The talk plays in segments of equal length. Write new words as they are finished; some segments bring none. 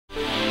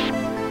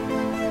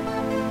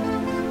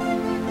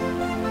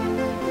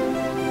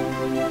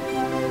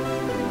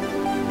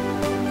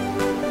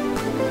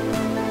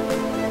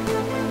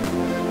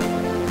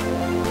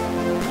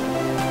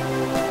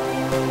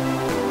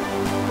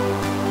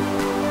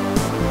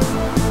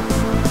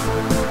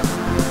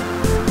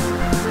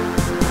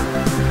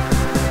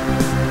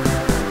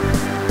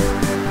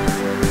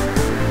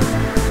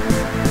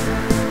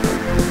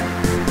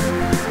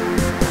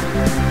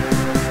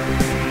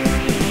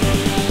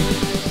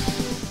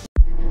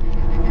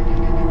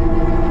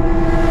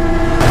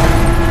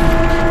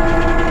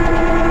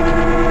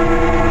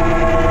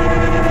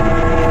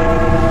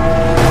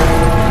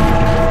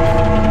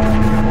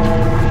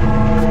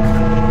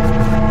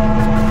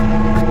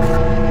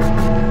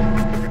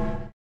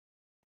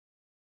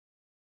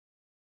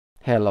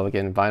Hello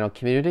again, vinyl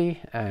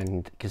community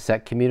and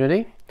cassette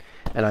community.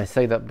 And I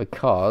say that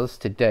because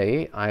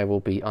today I will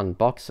be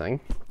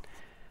unboxing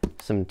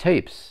some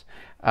tapes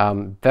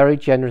very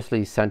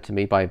generously sent to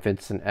me by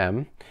Vincent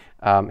M.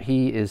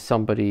 He is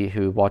somebody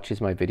who watches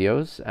my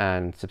videos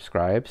and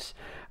subscribes.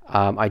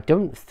 I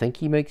don't think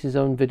he makes his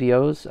own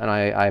videos, and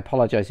I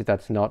apologize if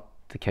that's not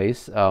the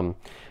case.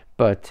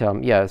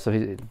 Yeah,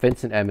 so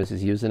Vincent M is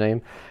his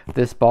username.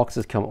 This box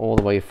has come all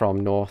the way from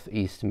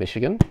Northeast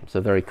Michigan,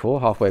 so very cool,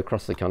 halfway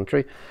across the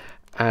country.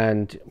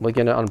 And we're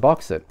going to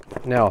unbox it.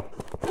 Now,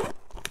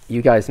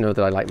 you guys know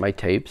that I like my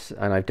tapes,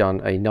 and I've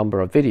done a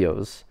number of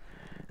videos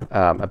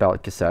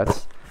about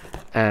cassettes.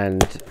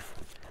 And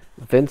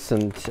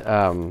Vincent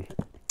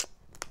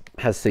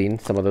has seen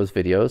some of those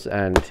videos,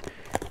 and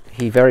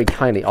he very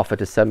kindly offered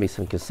to send me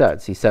some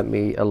cassettes. He sent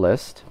me a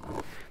list.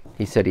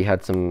 He said he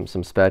had some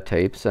spare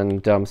tapes,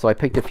 and so I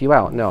picked a few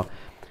out. Now,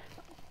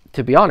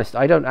 to be honest,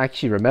 I don't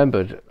actually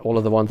remember all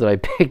of the ones that I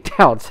picked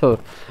out, so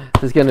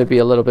there's going to be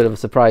a little bit of a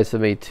surprise for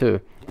me too.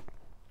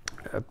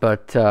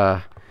 But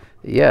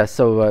yeah,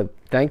 so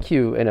thank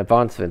you in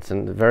advance,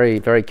 Vincent. Very,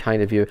 very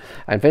kind of you.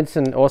 And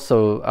Vincent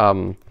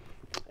also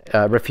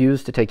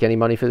refused to take any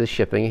money for the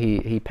shipping.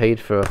 He paid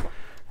for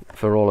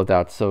all of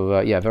that. So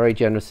yeah, very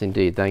generous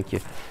indeed. Thank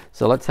you.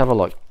 So let's have a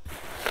look.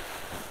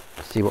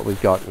 See what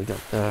we've got. We've got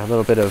a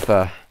little bit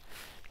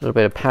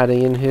of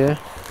padding in here.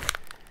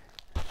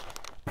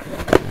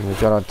 And we've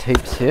got our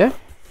tapes here.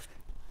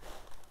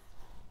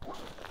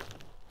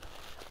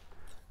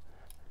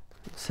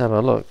 Let's have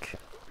a look.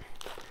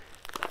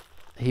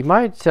 He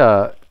might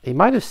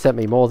have sent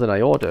me more than I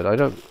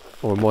ordered.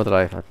 Or more than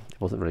it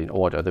wasn't really an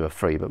order. They were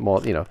free, but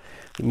more, you know,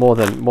 more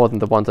than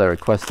the ones I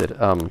requested.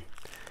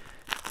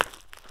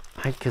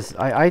 Because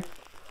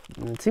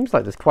it seems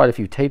like there's quite a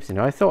few tapes in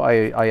here. I thought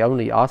I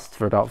only asked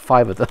for about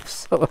 5 of them,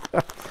 so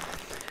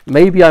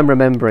maybe I'm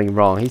remembering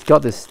wrong. He's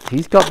got this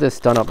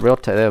done up real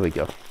tight. There we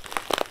go.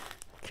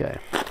 Okay.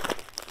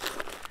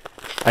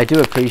 I do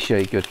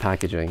appreciate good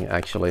packaging,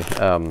 actually.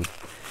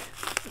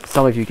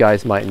 Some of you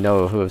guys might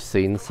know, who have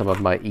seen some of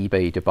my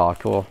eBay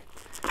debacle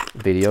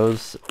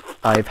videos.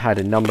 I've had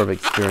a number of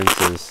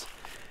experiences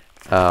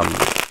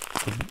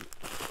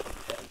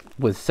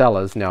with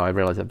sellers. Now I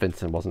realize that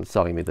Vincent wasn't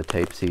selling me the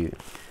tapes. He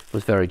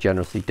was very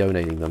generously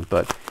donating them,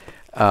 but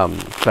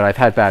I've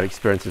had bad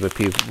experiences with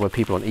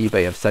people on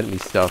eBay have sent me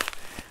stuff,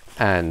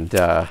 and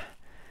the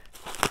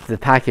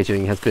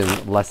packaging has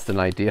been less than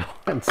ideal.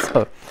 And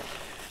so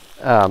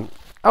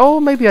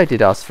oh, maybe I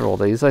did ask for all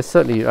these. I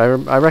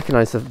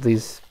recognize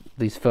these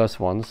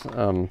first ones.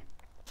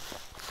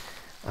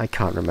 I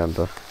can't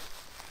remember.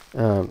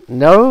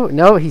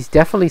 No, he's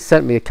definitely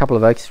sent me a couple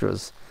of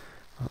extras.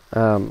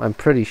 I'm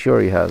pretty sure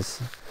he has.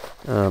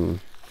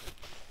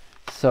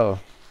 So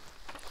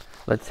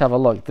let's have a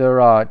look. There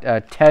are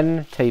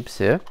 10 tapes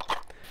here,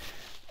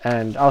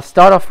 and I'll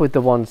start off with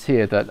the ones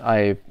here that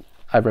I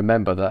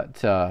remember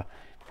that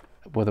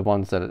were the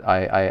ones that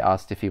I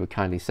asked if he would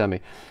kindly send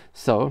me.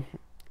 So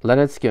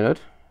Lynyrd Skynyrd,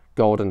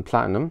 Gold and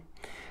Platinum.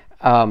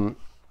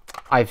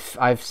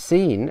 I've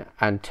seen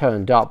and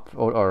turned up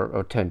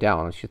or turned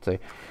down, I should say,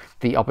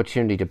 the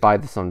opportunity to buy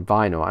this on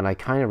vinyl, and I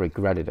kind of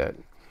regretted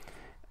it.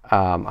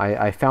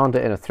 I found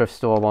it in a thrift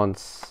store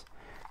once,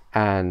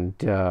 and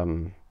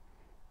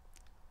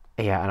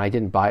yeah, and I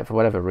didn't buy it for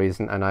whatever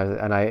reason. And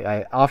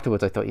I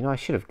afterwards I thought, you know, I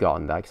should have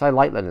gotten that, because I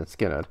like Lynyrd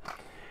Skynyrd.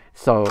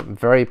 So I'm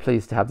very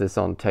pleased to have this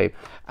on tape.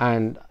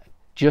 And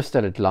just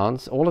at a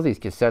glance, all of these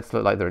cassettes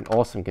look like they're in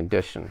awesome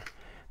condition.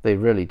 They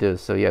really do.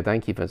 So yeah,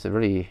 thank you, Vincent.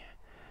 Really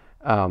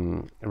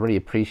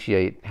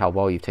appreciate how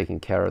well you've taken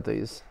care of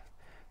these.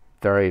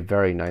 Very,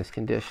 very nice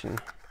condition.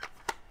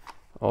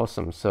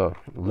 Awesome. So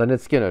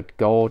Lynyrd Skynyrd,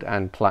 Gold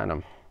and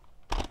Platinum.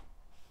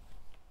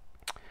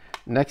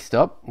 Next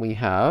up, we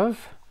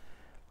have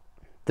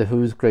The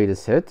Who's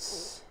Greatest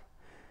Hits.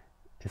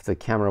 If the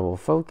camera will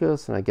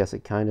focus, and I guess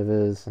it kind of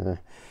is.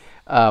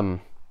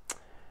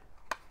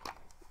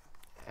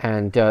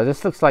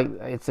 This looks like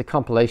it's a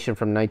compilation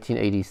from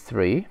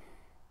 1983.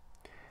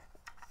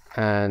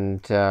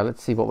 And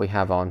let's see what we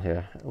have on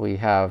here. We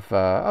have,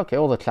 okay,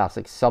 all the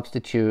classics.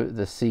 Substitute,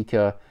 The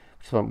Seeker,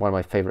 which is one of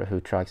my favorite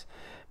Who tracks.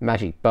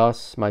 Magic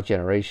Bus, My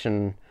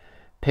Generation,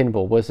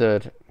 Pinball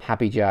Wizard,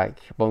 Happy Jack,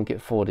 Won't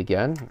Get Fooled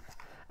Again.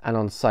 And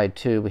on side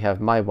 2, we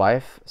have My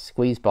Wife,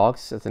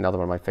 Squeezebox, that's another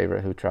one of my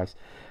favorite Who tracks.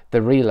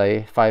 The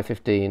Relay,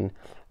 515,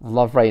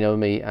 Love Rain On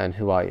Me, and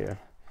Who Are You?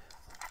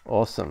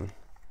 Awesome.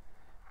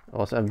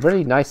 Awesome. A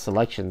really nice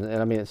selection.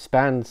 And I mean, it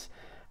spans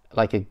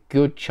like a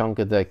good chunk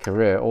of their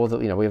career. All the,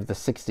 you know, we have the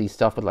 60s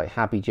stuff with like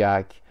Happy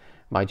Jack,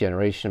 My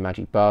Generation,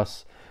 Magic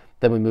Bus.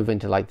 Then we move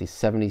into like the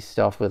 70s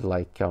stuff with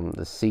like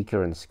The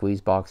Seeker and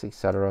Squeezebox,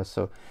 etc.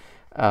 So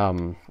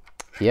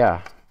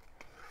yeah,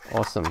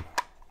 awesome.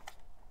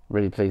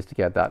 Really pleased to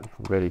get that.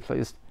 Really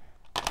pleased.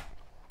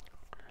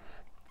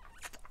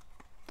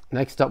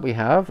 Next up we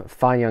have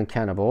Fine Young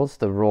Cannibals,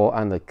 The Raw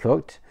and the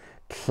Cooked.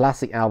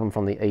 Classic album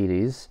from the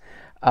 80s.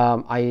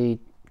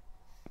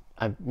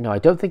 No, I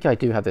don't think I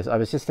do have this. I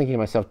was just thinking to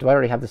myself, do I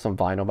already have this on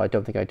vinyl? But I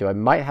don't think I do. I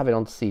might have it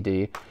on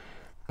CD.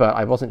 but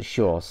I wasn't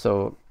sure.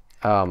 So,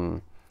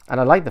 and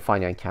I like the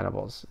Fine Young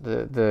Cannibals.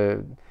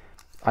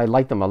 I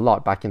liked them a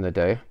lot back in the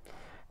day,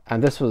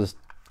 and this was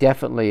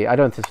definitely, I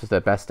don't know if this was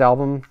their best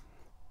album,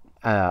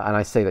 and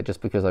I say that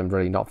just because I'm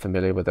really not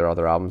familiar with their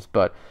other albums,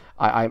 but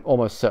I'm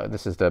almost certain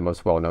this is their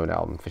most well-known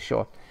album for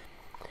sure.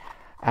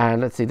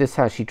 And let's see, this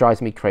has She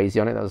Drives Me Crazy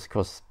on it. That was, of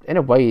course, in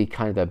a way,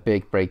 kind of their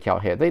big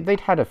breakout hit. They'd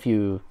had a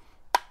few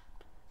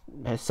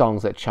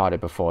songs that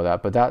charted before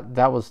that, but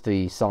that was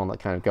the song that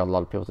kind of got a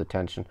lot of people's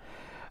attention.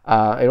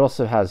 It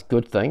also has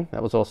Good Thing.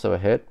 That was also a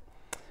hit.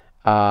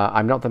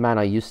 I'm Not the Man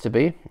I Used to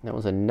Be. That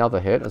was another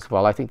hit as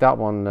well. I think that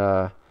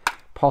one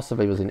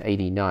possibly was in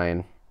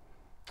 '89,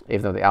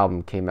 even though the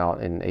album came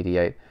out in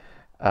 '88.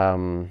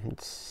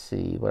 Let's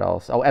see, what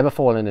else? Oh, Ever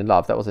Fallen in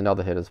Love. That was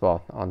another hit as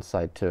well on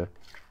side 2.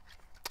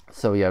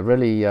 So yeah,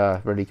 really,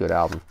 really good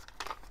album.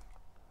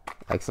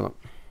 Excellent.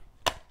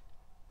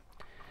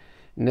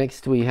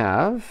 Next we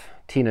have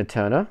Tina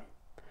Turner,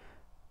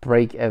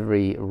 Break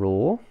Every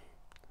Rule.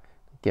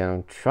 Again,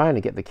 I'm trying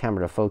to get the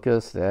camera to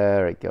focus.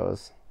 There it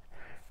goes.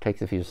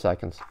 Takes a few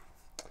seconds.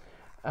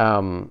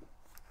 And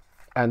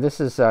this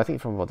is, I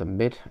think, from what, the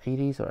mid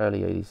 80s or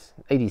early 80s?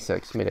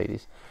 86, mid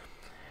 80s.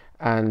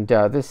 And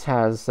this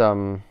has,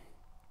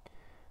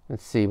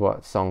 let's see,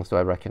 what songs do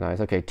I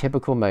recognize? Okay,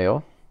 Typical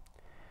Male.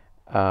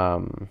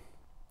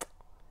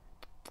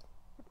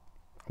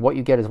 What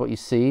You Get Is What You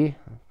See,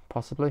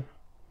 possibly.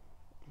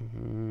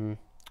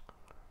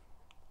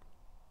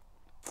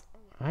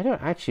 I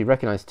don't actually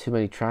recognize too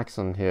many tracks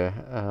on here.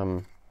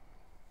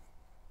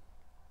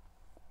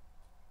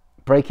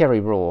 Break Every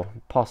Rule,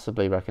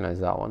 possibly recognize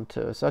that one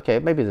too. So okay,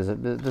 maybe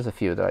there's a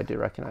few that I do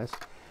recognize,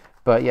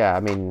 but yeah, I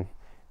mean,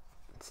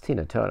 it's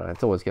Tina Turner.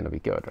 It's always going to be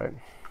good, right?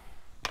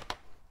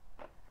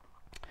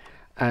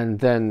 And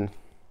then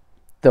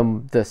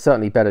the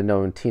certainly better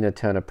known Tina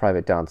Turner,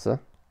 Private Dancer.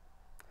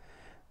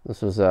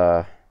 This was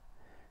a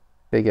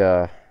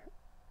bigger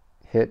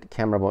hit.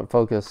 Camera won't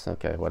focus.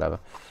 Okay, whatever.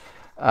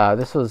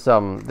 This was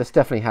this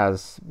definitely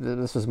has,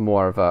 this was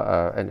more of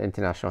an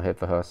international hit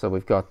for her. So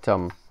we've got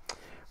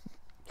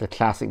the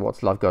classic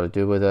What's Love Got to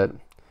Do With It,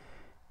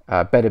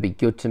 Better Be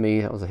Good to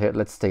Me, that was a hit.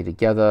 Let's Stay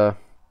Together,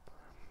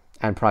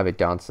 and Private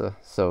Dancer.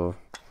 So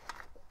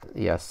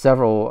yeah,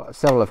 several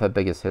of her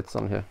biggest hits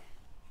on here.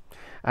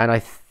 And I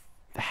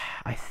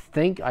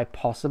think I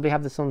possibly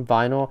have this on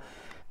vinyl,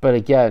 but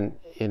again,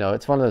 you know,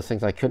 it's one of those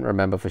things I couldn't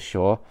remember for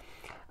sure,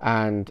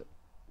 and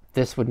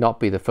this would not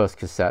be the first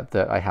cassette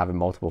that I have in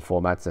multiple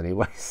formats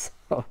anyway.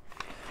 So.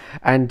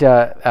 And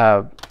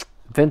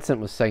Vincent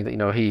was saying that, you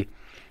know,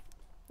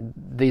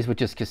 these were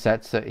just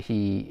cassettes that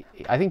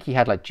I think he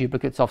had like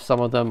duplicates of some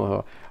of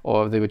them,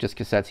 or they were just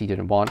cassettes he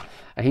didn't want,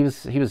 and he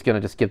was going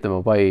to just give them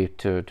away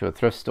to a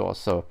thrift store.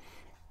 So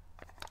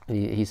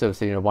he sort of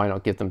said, you know, why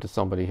not give them to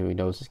somebody who he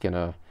knows is going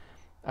to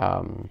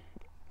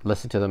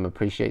listen to them,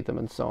 appreciate them,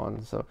 and so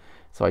on. So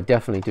I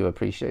definitely do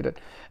appreciate it.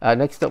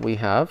 Next up we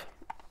have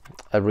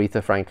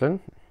Aretha Franklin,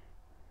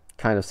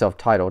 kind of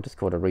self-titled, it's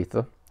called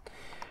Aretha.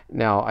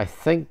 Now I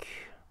think,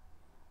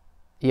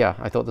 yeah,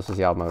 I thought this was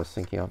the album I was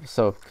thinking of.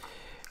 So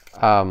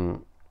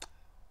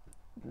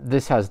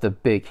this has the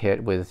big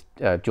hit with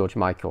George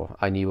Michael,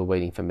 I Knew You Were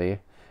Waiting For Me.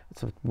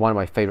 It's one of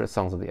my favorite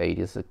songs of the 80s.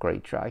 It's a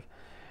great track.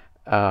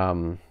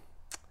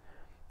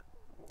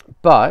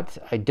 But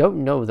I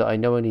don't know that I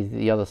know any of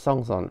the other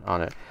songs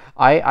on it.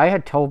 I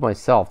had told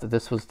myself that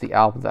this was the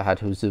album that had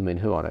Who Zoom In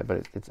Who on it,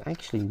 but it's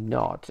actually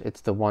not.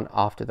 It's the one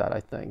after that, I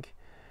think.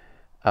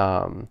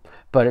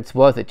 But it's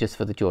worth it just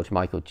for the George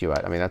Michael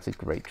duet. I mean, that's a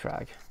great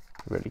track.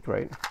 Really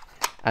great.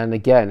 And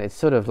again, it's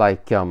sort of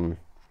like Tina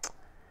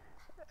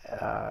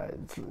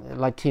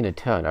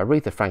Turner.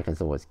 Aretha Franklin's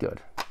always good.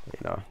 You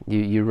know,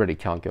 you really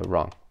can't go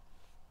wrong.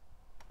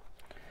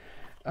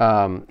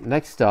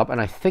 Next up, and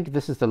I think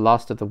this is the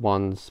last of the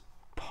ones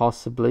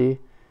possibly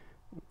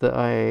that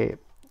I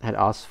had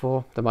asked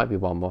for. There might be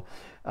one more.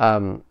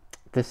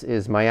 This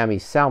is Miami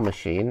Sound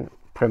Machine,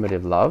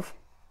 Primitive Love.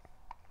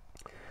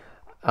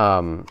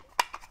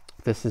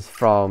 This is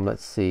from,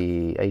 let's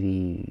see,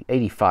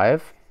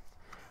 85.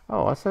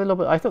 Oh, that's a little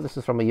bit. I thought this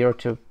was from a year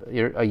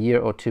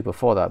or two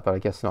before that, but I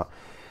guess not.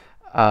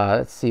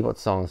 Let's see, what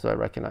songs do I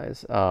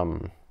recognize.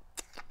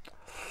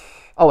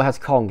 Oh, it has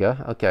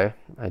Conga. Okay,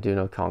 I do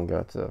know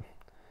Conga. It's a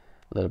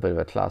little bit of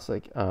a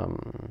classic.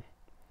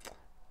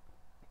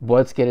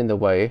 Words Get in the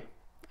Way.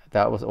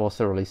 That was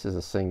also released as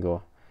a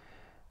single.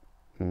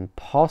 And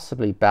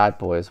possibly Bad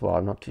Boy as well.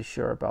 I'm not too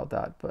sure about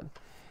that, but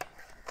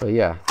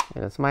yeah,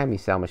 it's Miami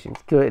Sound Machine.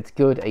 It's good. It's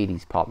good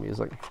 80s pop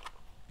music.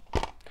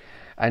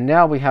 And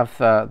now we have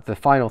the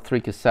final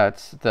 3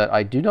 cassettes that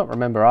I do not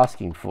remember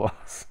asking for.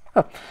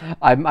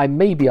 I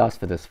may be asked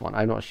for this one.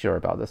 I'm not sure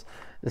about this.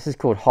 This is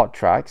called Hot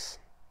Tracks.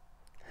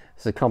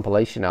 It's a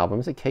compilation album.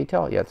 Is it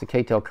K-Tel? Yeah, it's a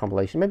K-Tel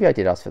compilation. Maybe I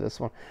did ask for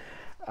this one.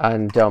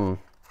 And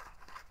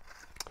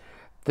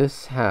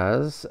this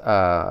has,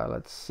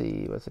 let's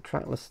see, where's the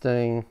track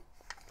listing?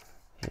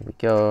 Here we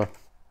go.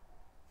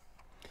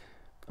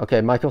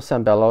 Okay, Michael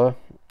Sambello,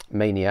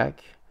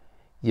 Maniac,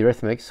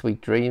 Eurythmics,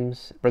 Sweet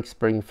Dreams, Rick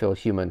Springfield,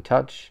 Human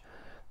Touch,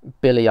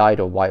 Billy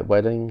Idol, White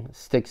Wedding,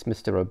 Styx,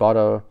 Mr.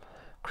 Roboto,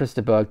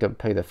 Krista Berg, Don't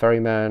Pay the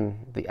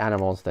Ferryman, The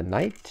Animals, The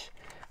Night.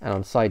 And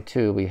on side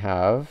 2 we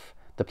have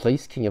The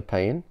Police, King of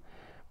Pain,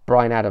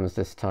 Bryan Adams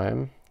this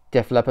time,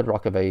 Def Leppard,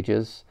 Rock of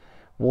Ages,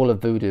 Wall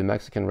of Voodoo,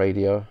 Mexican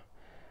Radio,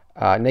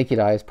 Naked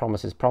Eyes,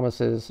 Promises,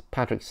 Promises,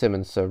 Patrick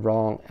Simmons, So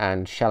Wrong,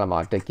 and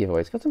Shalimar, Dead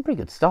Giveaway. It's got some pretty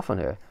good stuff on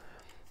here.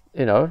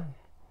 You know,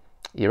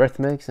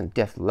 Eurythmics and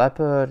Def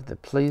Leppard, The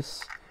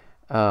Police.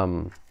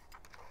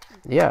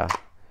 Yeah.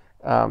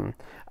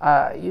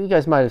 You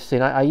guys might have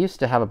seen, I used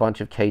to have a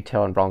bunch of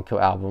K-Tel and Bronco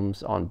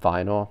albums on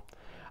vinyl.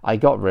 I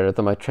got rid of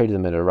them. I traded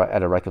them at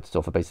a record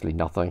store for basically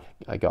nothing.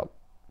 I got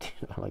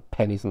like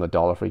pennies on the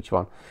dollar for each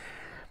one.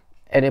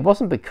 And it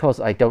wasn't because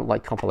I don't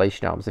like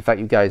compilation albums. In fact,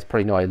 you guys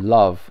probably know I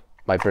love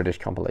my British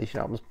compilation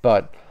albums.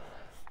 But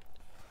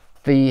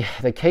the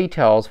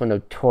K-Tels were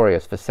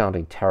notorious for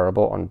sounding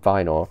terrible on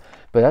vinyl.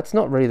 But that's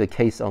not really the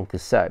case on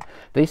cassette.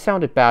 They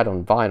sounded bad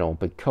on vinyl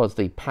because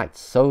they packed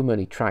so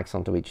many tracks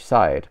onto each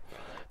side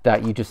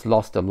that you just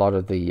lost a lot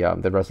of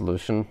the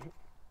resolution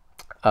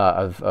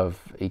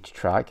of each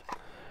track.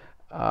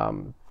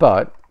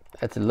 But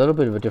it's a little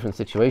bit of a different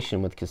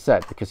situation with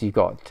cassette because you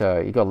got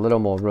a little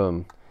more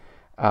room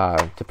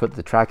to put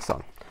the tracks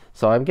on.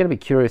 So I'm going to be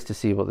curious to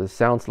see what this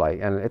sounds like,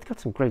 and it's got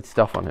some great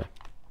stuff on it.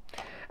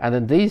 And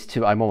then these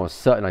two, I'm almost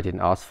certain I didn't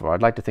ask for.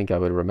 I'd like to think I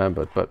would have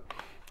remembered, but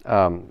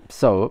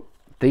so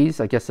these,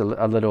 I guess,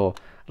 are little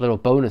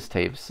bonus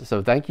tapes.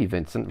 So thank you,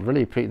 Vincent.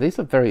 Really appreciate. These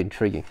are very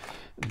intriguing.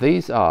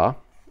 These are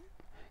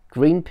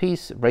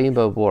Greenpeace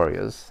Rainbow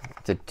Warriors.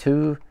 It's a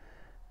 2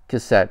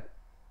 cassette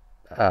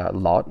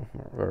lot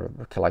or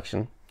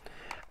collection,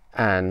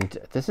 and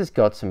this has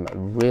got some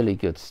really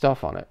good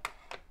stuff on it.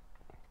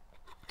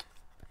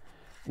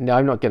 Now,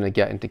 I'm not going to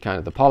get into kind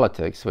of the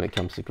politics when it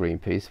comes to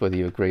Greenpeace, whether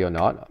you agree or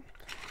not.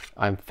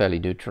 I'm fairly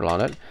neutral on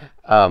it,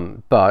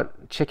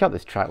 but check out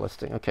this track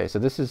listing. Okay, so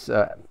this is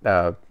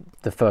the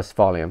first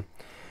volume.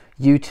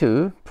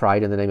 U2,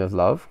 Pride in the Name of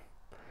Love.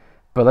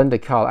 Belinda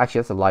Carlisle, actually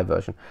that's a live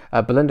version.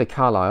 Belinda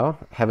Carlisle,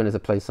 Heaven is a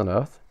Place on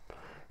Earth.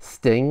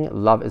 Sting,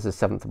 Love is a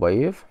Seventh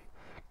Wave.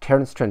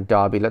 Terence Trent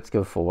D'Arby, Let's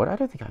Go Forward. I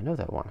don't think I know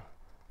that one.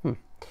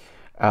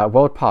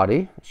 World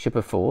Party, Ship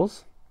of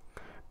Fools.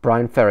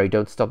 Brian Ferry,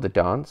 Don't Stop the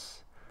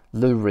Dance.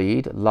 Lou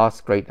Reed,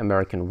 Last Great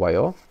American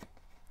Whale.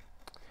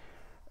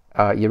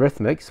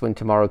 Eurythmics, When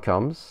Tomorrow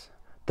Comes.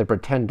 The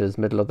Pretenders,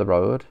 Middle of the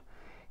Road.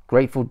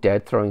 Grateful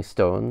Dead, Throwing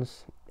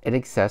Stones. In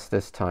Excess,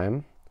 This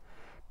Time.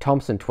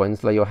 Thompson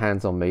Twins, Lay Your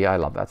Hands on Me. I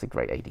love that. That's a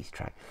great 80s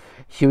track.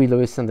 Huey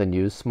Lewis and the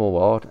News, Small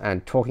World.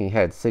 And Talking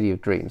Heads, City of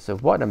Dreams. So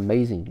what an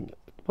amazing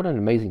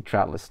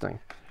track listing.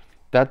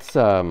 That's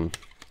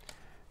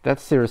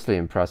seriously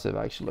impressive,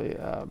 actually.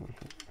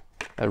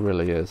 It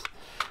really is.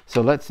 So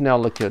let's now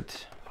look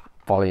at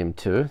volume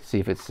 2, see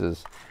if it's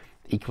as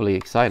equally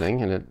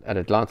exciting, and at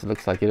a glance it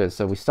looks like it is.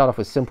 So we start off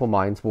with Simple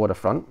Minds,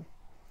 Waterfront.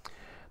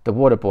 The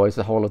Waterboys,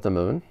 The Whole of the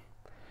Moon.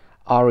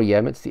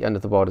 REM, It's the End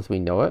of the World as We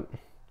Know It.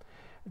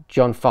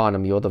 John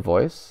Farnham, You're the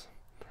Voice.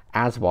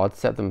 Aswad,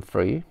 Set Them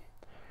Free.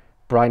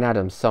 Bryan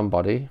Adams,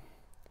 Somebody.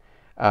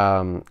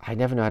 I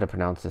never know how to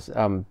pronounce this.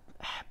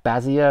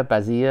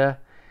 Bazia.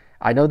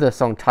 I know the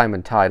song Time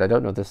and Tide. I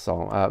don't know this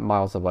song,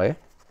 Miles Away.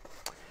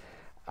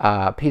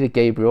 Peter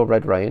Gabriel,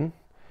 Red Rain.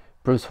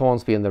 Bruce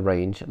Hornsby and the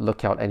Range,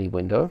 Look Out Any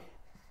Window.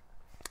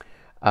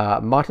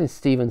 Martin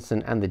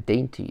Stevenson and the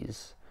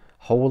Dainties,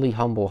 Holy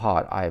Humble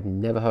Heart. I have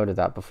never heard of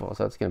that before,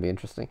 so that's going to be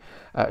interesting.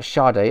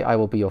 Sade, I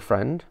Will Be Your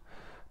Friend.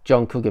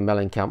 John Cougar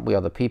Mellencamp, We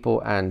Are the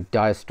People. And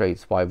Dire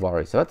Straits, Why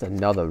Worry. So that's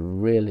another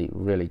really,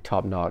 really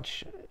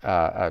top-notch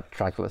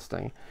track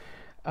listing.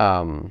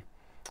 And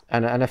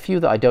a few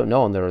that I don't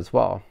know on there as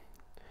well.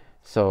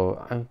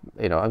 So I'm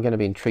going to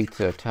be intrigued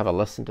to have a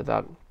listen to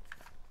that.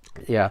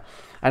 Yeah,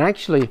 and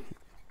actually,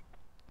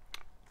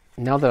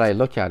 now that I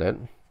look at it,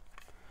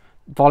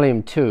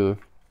 volume 2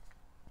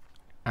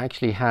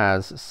 actually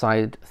has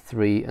side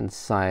 3 and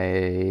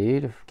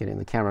side, getting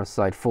the camera,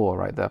 side 4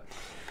 right there.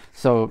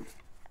 So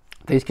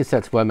these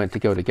cassettes were meant to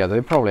go together.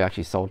 They probably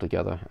actually sold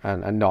together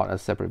and not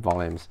as separate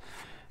volumes.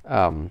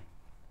 I'm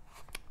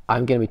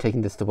going to be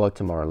taking this to work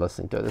tomorrow and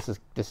listening to it. This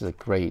is a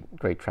great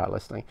track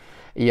listing.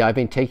 Yeah, I've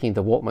been taking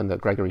the Walkman that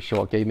Gregory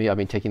Short gave me. I've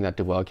been taking that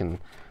to work and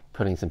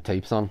putting some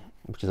tapes on,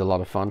 which is a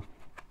lot of fun.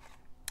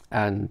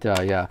 And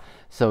yeah,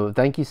 so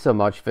thank you so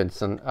much,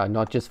 Vincent,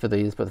 not just for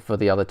these, but for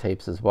the other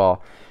tapes as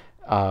well.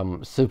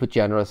 Super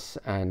generous,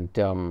 and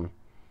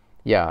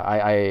yeah,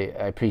 I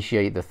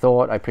appreciate the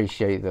thought. I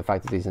appreciate the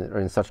fact that these are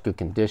in such good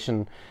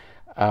condition.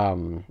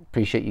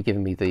 Appreciate you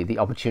giving me the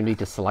opportunity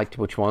to select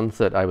which ones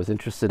that I was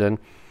interested in,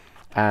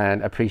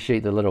 and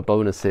appreciate the little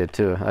bonus here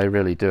too. I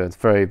really do. It's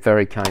very,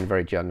 very kind,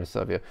 very generous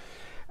of you.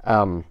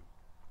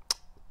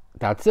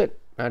 That's it.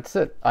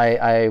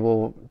 I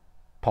will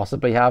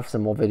possibly have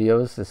some more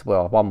videos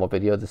one more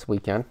video this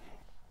weekend.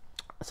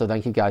 So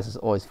thank you guys as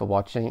always for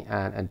watching,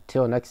 and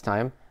until next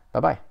time,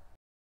 bye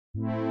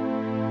bye.